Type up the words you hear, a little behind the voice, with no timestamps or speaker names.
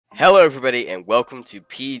Hello everybody and welcome to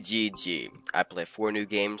PGG. I play 4 new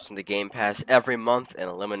games from the Game Pass every month and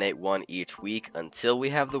eliminate one each week until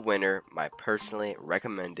we have the winner, my personally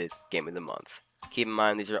recommended Game of the Month. Keep in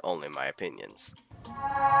mind these are only my opinions.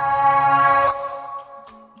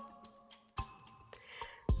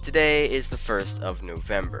 Today is the 1st of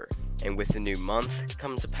November, and with the new month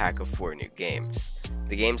comes a pack of 4 new games.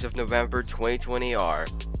 The games of November 2020 are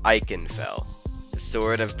Ikenfell, The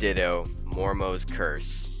Sword of Ditto, Mormo's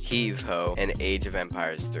Curse, Heave Ho, and Age of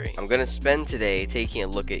Empires 3. I'm going to spend today taking a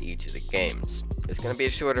look at each of the games. It's going to be a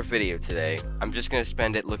shorter video today. I'm just going to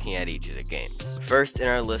spend it looking at each of the games. First in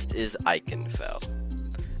our list is Ikenfell.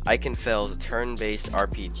 Ikenfell is a turn-based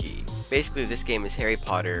RPG. Basically, this game is Harry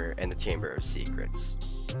Potter and the Chamber of Secrets.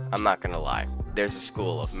 I'm not gonna lie, there's a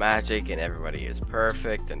school of magic and everybody is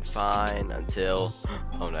perfect and fine until,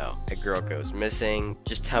 oh no, a girl goes missing.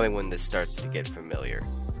 Just tell me when this starts to get familiar.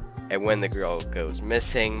 And when the girl goes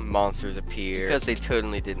missing, monsters appear because they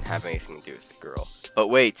totally didn't have anything to do with the girl. But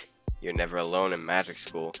wait, you're never alone in magic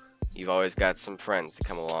school. You've always got some friends to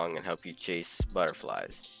come along and help you chase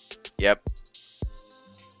butterflies. Yep,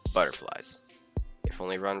 butterflies. If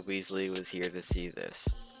only Ron Weasley was here to see this.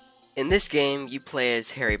 In this game, you play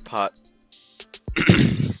as Harry Potter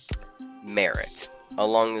Merit,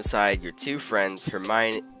 alongside your two friends,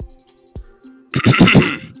 Hermione.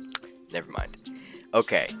 Never mind.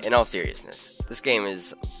 Okay, in all seriousness, this game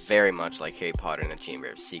is very much like Harry Potter and the Chamber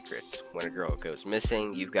of Secrets. When a girl goes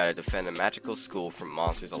missing, you've got to defend a magical school from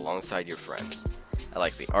monsters alongside your friends. I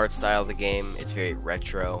like the art style of the game, it's very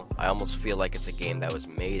retro. I almost feel like it's a game that was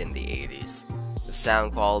made in the 80s. The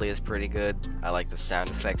sound quality is pretty good. I like the sound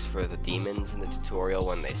effects for the demons in the tutorial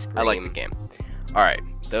when they scream. I like the game. Alright,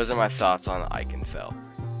 those are my thoughts on Ikenfell.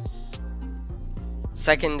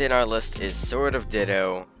 Second in our list is Sword of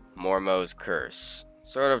Ditto, Mormo's Curse.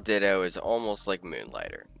 Sword of Ditto is almost like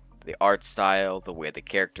Moonlighter. The art style, the way the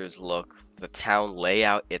characters look, the town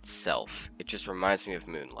layout itself. It just reminds me of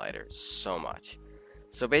Moonlighter so much.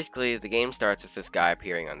 So basically, the game starts with this guy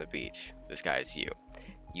appearing on the beach. This guy is you.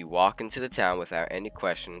 You walk into the town without any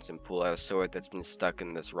questions and pull out a sword that's been stuck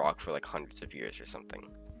in this rock for like hundreds of years or something.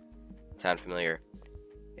 Sound familiar?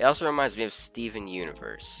 It also reminds me of Steven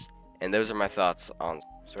Universe. And those are my thoughts on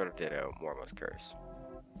Sword of Ditto, Mormo's Curse.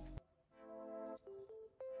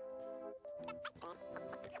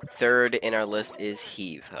 Third in our list is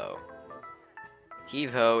Heave Ho.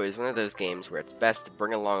 Heave Ho is one of those games where it's best to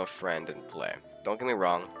bring along a friend and play. Don't get me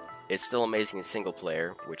wrong, it's still amazing in single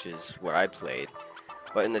player, which is what I played.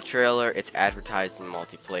 But in the trailer, it's advertised in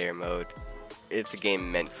multiplayer mode. It's a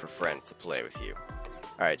game meant for friends to play with you.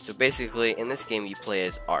 Alright, so basically, in this game you play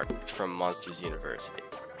as Art from Monsters University.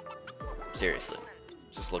 Seriously,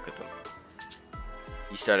 just look at them.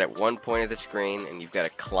 You start at one point of the screen, and you've got to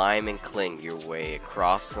climb and cling your way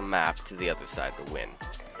across the map to the other side to win.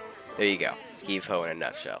 There you go, Heave Ho in a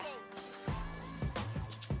nutshell.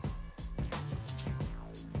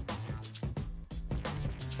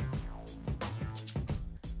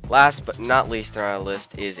 Last but not least on our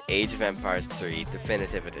list is Age of Empires 3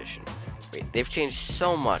 Definitive Edition. Wait, they've changed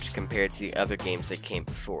so much compared to the other games that came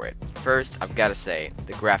before it. First, I've got to say,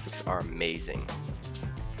 the graphics are amazing.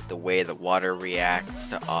 The way the water reacts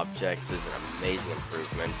to objects is an amazing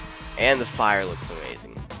improvement, and the fire looks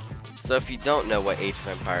amazing. So if you don't know what Age of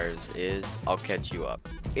Empires is, I'll catch you up.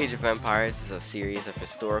 Age of Empires is a series of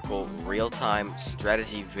historical, real-time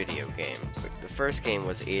strategy video games. The first game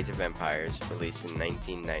was Age of Empires, released in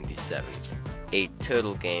 1997. 8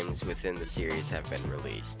 total games within the series have been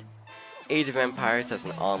released. Age of Empires has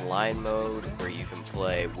an online mode where you can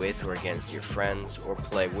play with or against your friends, or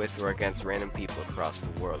play with or against random people across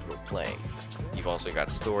the world who are playing. You've also got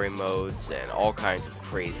story modes and all kinds of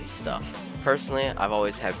crazy stuff. Personally, I've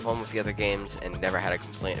always had fun with the other games and never had a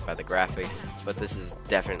complaint about the graphics, but this is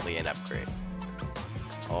definitely an upgrade.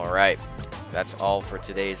 Alright, that's all for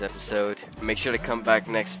today's episode. Make sure to come back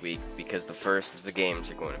next week because the first of the games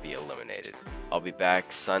are going to be eliminated. I'll be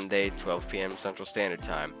back Sunday, 12 PM Central Standard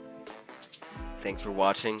Time. Thanks for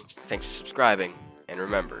watching, thanks for subscribing, and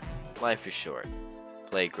remember, life is short.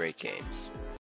 Play great games.